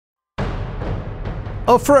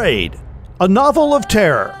Afraid, a novel of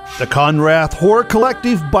terror. The Konrath Horror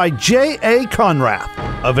Collective by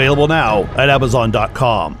j.a.konrath. Available now at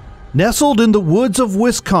Amazon.com. Nestled in the woods of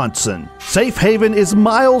Wisconsin, Safe Haven is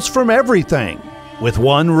miles from everything. With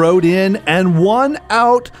one road in and one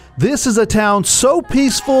out, this is a town so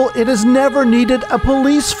peaceful it has never needed a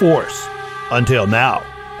police force. Until now.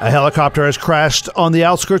 A helicopter has crashed on the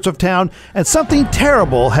outskirts of town and something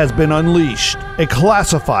terrible has been unleashed. A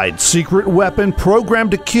classified secret weapon programmed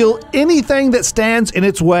to kill anything that stands in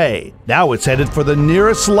its way. Now it's headed for the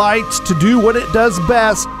nearest lights to do what it does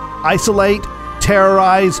best: isolate,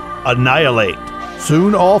 terrorize, annihilate.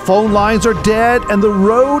 Soon all phone lines are dead and the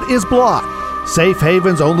road is blocked. Safe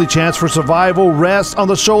Haven's only chance for survival rests on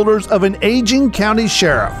the shoulders of an aging county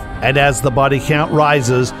sheriff. And as the body count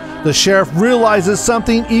rises, the sheriff realizes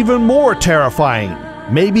something even more terrifying.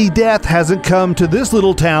 Maybe death hasn't come to this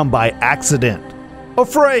little town by accident.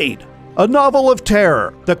 Afraid, a novel of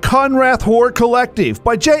terror. The Konrath Horror Collective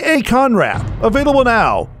by j.a.konrath. Available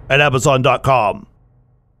now at Amazon.com.